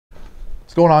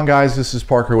What's going on, guys? This is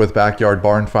Parker with Backyard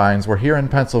Barn Finds. We're here in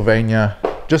Pennsylvania,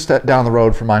 just down the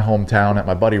road from my hometown at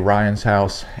my buddy Ryan's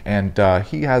house, and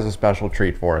he has a special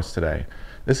treat for us today.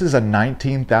 This is a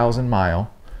 19,000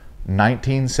 mile,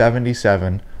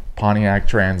 1977 Pontiac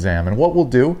Trans Am, and what we'll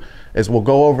do is we'll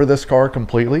go over this car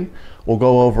completely. We'll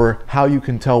go over how you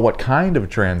can tell what kind of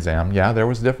Trans Am, yeah, there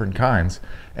was different kinds,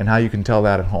 and how you can tell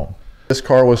that at home. This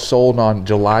car was sold on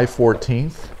July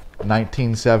 14th,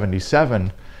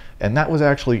 1977, and that was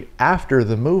actually after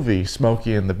the movie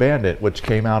Smokey and the Bandit, which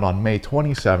came out on May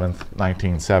 27th,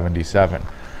 1977.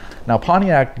 Now,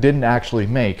 Pontiac didn't actually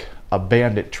make a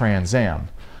Bandit Trans Am.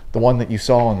 The one that you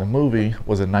saw in the movie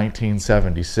was a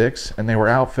 1976, and they were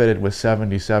outfitted with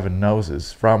 77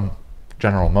 noses from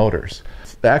General Motors.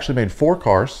 They actually made 4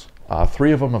 cars,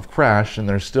 3 of them have crashed, and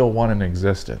there's still one in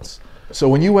existence. So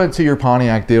when you went to your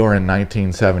Pontiac dealer in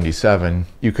 1977,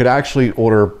 you could actually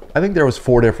order, I think there was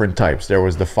 4 different types. There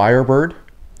was the Firebird,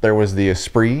 there was the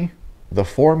Esprit, the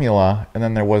Formula, and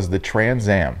then there was the Trans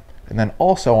Am. And then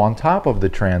also on top of the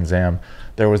Trans Am,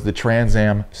 there was the Trans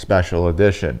Am Special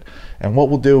Edition. And what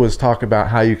we'll do is talk about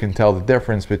how you can tell the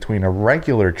difference between a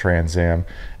regular Trans Am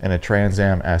and a Trans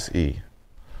Am SE.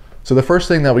 So the first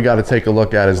thing that we got to take a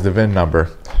look at is the VIN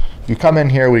number. If you come in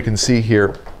here, we can see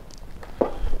here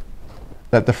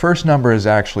that the first number is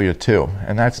actually a 2,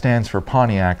 and that stands for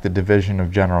Pontiac, the division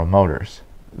of General Motors.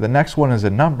 The next one is a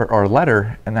number or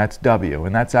letter, and that's W,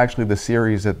 and that's actually the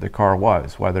series that the car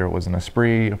was, whether it was an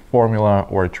Esprit, a Formula,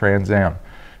 or a Trans Am.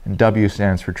 And W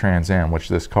stands for Trans Am, which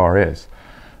this car is.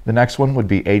 The next one would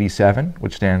be 87,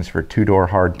 which stands for 2-door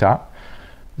hardtop.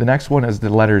 The next one is the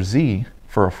letter Z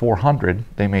for a 400.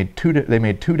 They made two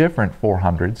different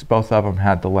 400s. Both of them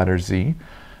had the letter Z.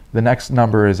 The next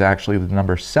number is actually the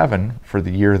number 7 for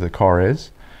the year the car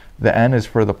is. The N is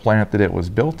for the plant that it was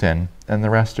built in, and the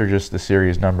rest are just the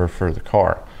series number for the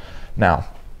car. Now,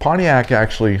 Pontiac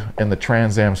actually, in the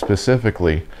Trans Am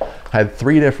specifically, had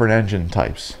 3 different engine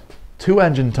types. 2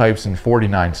 engine types in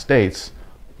 49 states,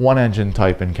 1 engine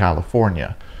type in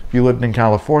California. If you lived in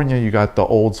California, you got the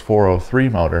Olds 403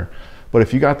 motor, but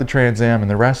if you got the Trans Am in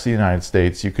the rest of the United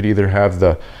States, you could either have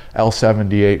the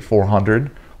L78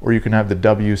 400 or you can have the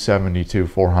W72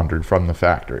 400 from the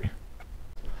factory.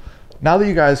 Now that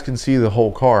you guys can see the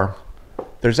whole car,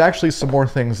 there's actually some more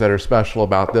things that are special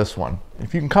about this one.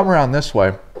 If you can come around this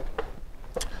way,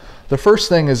 the first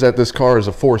thing is that this car is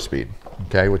a 4-speed,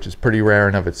 okay, which is pretty rare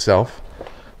in of itself.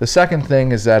 The second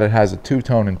thing is that it has a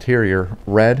 2-tone interior,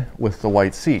 red with the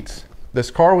white seats. This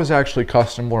car was actually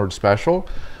custom ordered special.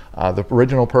 The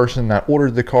original person that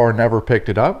ordered the car never picked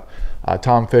it up.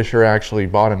 Tom Fisher actually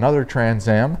bought another Trans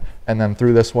Am and then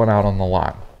threw this one out on the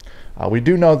lot. We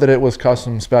do know that it was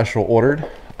custom special ordered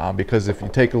because if you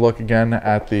take a look again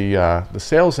at the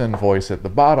sales invoice at the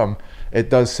bottom,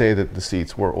 it does say that the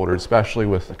seats were ordered specially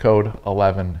with the code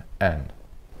 11N.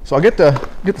 So I'll get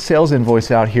the sales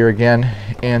invoice out here again,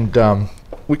 and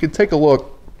we can take a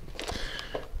look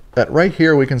at right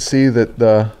here. We can see that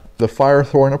the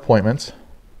Firethorn appointments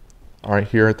are right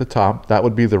here at the top. That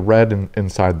would be the red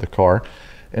inside the car.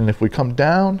 And if we come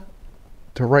down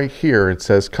to right here, it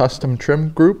says custom trim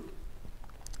group.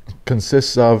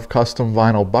 Consists of custom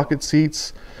vinyl bucket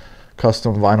seats,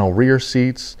 custom vinyl rear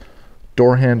seats,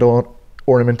 door handle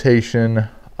ornamentation,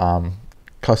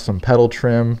 custom pedal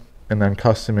trim, and then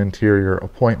custom interior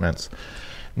appointments.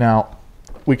 Now,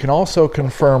 we can also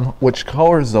confirm which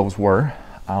colors those were.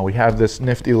 We have this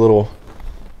nifty little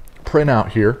printout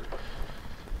here.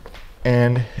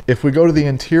 And if we go to the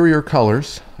interior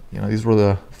colors, you know, these were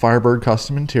the Firebird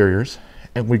custom interiors,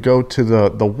 and we go to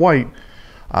the white,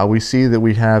 we see that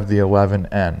we have the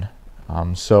 11N.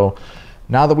 So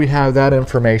now that we have that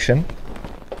information,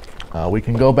 we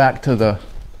can go back to the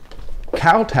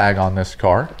cow tag on this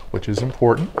car, which is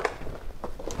important.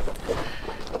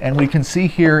 And we can see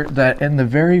here that in the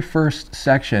very first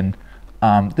section,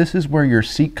 this is where your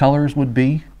seat colors would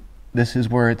be. This is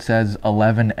where it says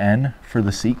 11N for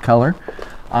the seat color.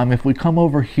 If we come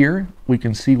over here, we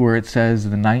can see where it says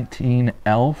the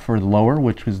 19L for the lower,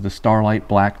 which was the Starlight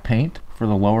black paint for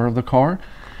the lower of the car,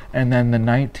 and then the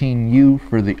 19U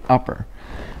for the upper.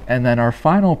 And then our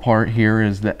final part here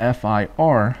is the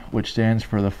FIR, which stands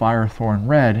for the Firethorn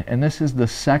red, and this is the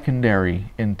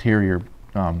secondary interior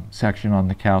section on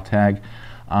the cow tag.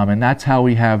 And that's how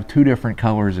we have 2 different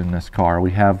colors in this car.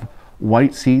 We have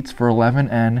white seats for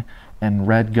 11N and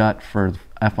red gut for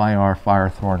FIR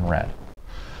Firethorn red.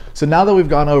 So now that we've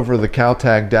gone over the cow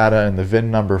tag data and the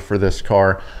VIN number for this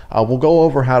car, we'll go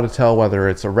over how to tell whether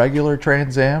it's a regular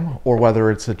Trans Am or whether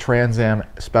it's a Trans Am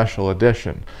Special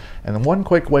Edition. And the one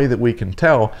quick way that we can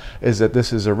tell is that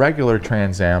this is a regular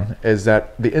Trans Am is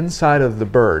that the inside of the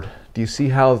bird, do you see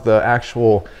how the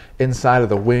actual inside of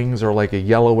the wings are like a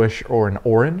yellowish or an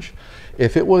orange?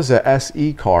 If it was a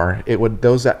SE car, it would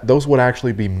those would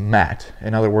actually be matte.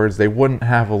 In other words, they wouldn't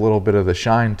have a little bit of the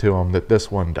shine to them that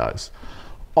this one does.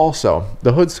 Also,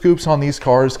 the hood scoops on these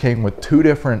cars came with two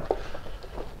different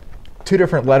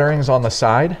letterings on the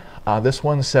side. This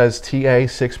one says TA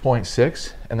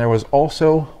 6.6, and there was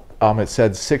also it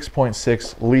said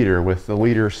 6.6 liter with the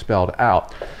liter spelled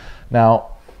out. Now,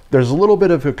 there's a little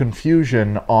bit of a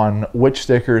confusion on which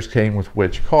stickers came with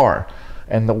which car,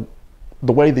 and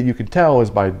the way that you can tell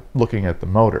is by looking at the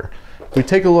motor. If we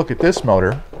take a look at this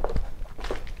motor,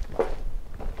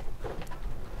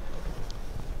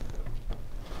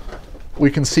 we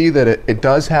can see that it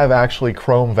does have actually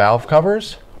chrome valve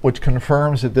covers, which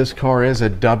confirms that this car is a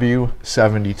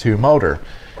W72 motor.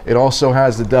 It also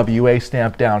has the WA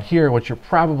stamp down here, which you're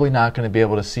probably not going to be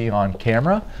able to see on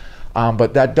camera,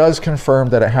 but that does confirm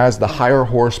that it has the higher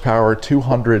horsepower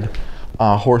 200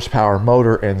 horsepower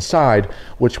motor inside,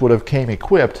 which would have came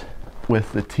equipped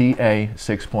with the TA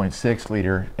 6.6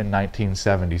 liter in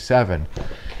 1977.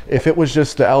 If it was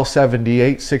just the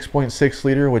L78 6.6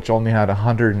 liter, which only had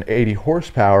 180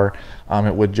 horsepower,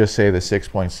 it would just say the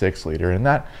 6.6 liter. And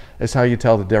that is how you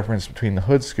tell the difference between the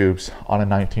hood scoops on a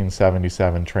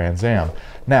 1977 Trans Am.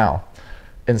 Now,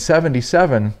 in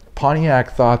 77,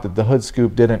 Pontiac thought that the hood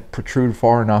scoop didn't protrude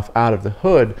far enough out of the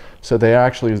hood, so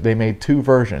they made two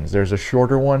versions. There's a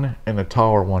shorter one and a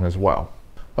taller one as well.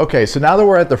 Okay, so now that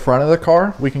we're at the front of the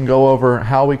car, we can go over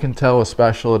how we can tell a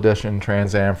special edition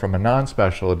Trans Am from a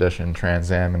non-special edition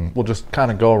Trans Am, and we'll just kind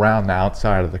of go around the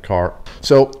outside of the car.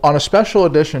 So on a special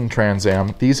edition Trans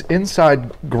Am, these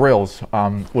inside grills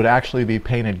would actually be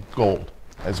painted gold,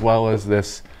 as well as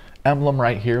this emblem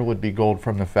right here would be gold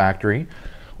from the factory.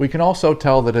 We can also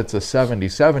tell that it's a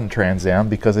 77 Trans Am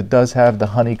because it does have the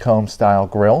honeycomb style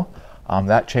grill.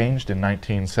 That changed in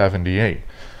 1978.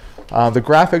 The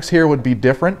graphics here would be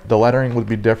different, the lettering would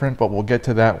be different, but we'll get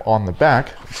to that on the back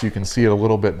so you can see it a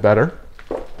little bit better.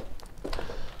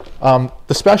 The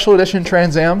special edition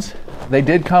Trans Ams, they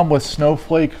did come with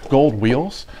snowflake gold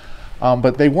wheels,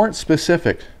 but they weren't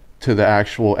specific to the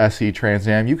actual SE Trans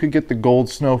Am. You could get the gold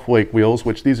snowflake wheels,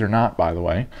 which these are not, by the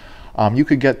way. You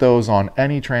could get those on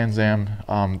any Trans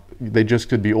Am. They just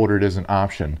could be ordered as an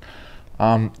option.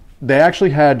 They actually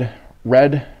had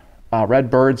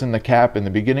red birds in the cap in the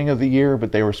beginning of the year,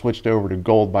 but they were switched over to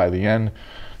gold by the end.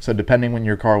 So depending when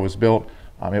your car was built,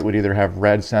 it would either have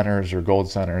red centers or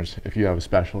gold centers if you have a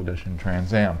special edition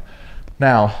Trans Am.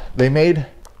 Now, they made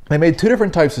two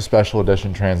different types of special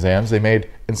edition Trans Ams. They made,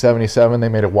 in 77, they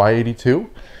made a Y82,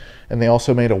 and they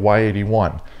also made a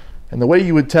Y81. And the way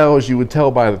you would tell is you would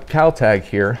tell by the cow tag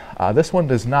here. This one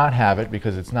does not have it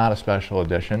because it's not a special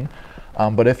edition.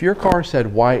 But if your car said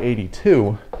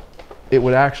Y82, it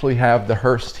would actually have the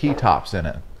Hurst T-tops in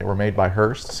it. They were made by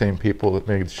Hurst, the same people that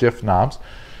made shift knobs.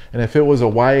 And if it was a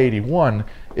Y81,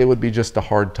 it would be just a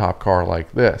hard top car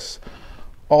like this.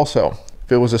 Also,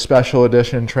 if it was a special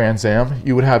edition Trans Am,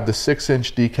 you would have the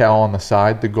 6-inch decal on the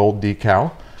side, the gold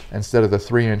decal, instead of the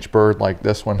 3-inch bird like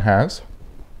this one has.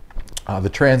 The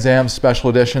Trans Am special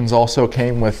editions also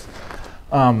came with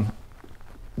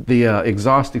the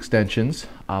exhaust extensions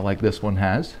like this one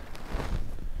has.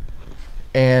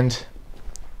 And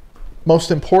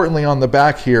most importantly, on the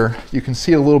back here, you can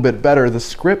see a little bit better, the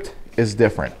script is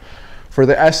different. For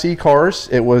the SE cars,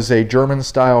 it was a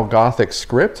German-style Gothic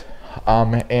script,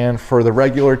 and for the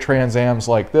regular Trans Ams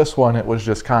like this one, it was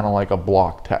just kind of like a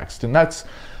block text. And that's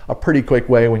a pretty quick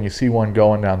way when you see one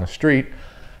going down the street.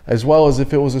 As well as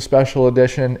if it was a special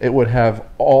edition, it would have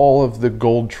all of the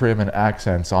gold trim and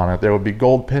accents on it. There would be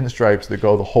gold pinstripes that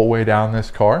go the whole way down this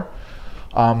car.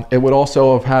 It would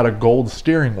also have had a gold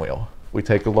steering wheel. If we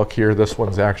take a look here, this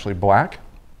one's actually black.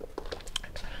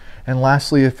 And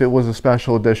lastly, if it was a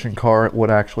special edition car, it would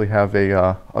actually have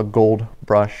a gold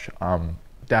brush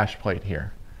dash plate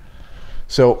here.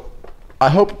 So I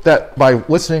hope that by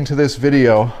listening to this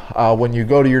video, when you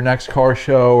go to your next car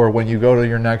show or when you go to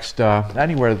your next,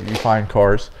 anywhere that you find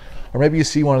cars, or maybe you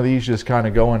see one of these just kind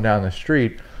of going down the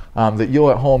street, that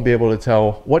you'll at home be able to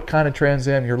tell what kind of Trans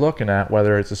Am you're looking at,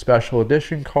 whether it's a special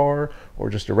edition car or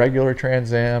just a regular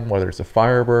Trans Am, whether it's a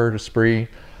Firebird, a Spree.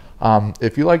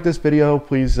 If you like this video,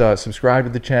 please subscribe to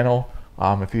the channel.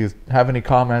 If you have any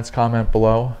comments, comment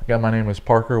below. Again, my name is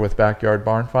Parker with Backyard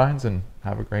Barn Finds, and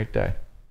have a great day.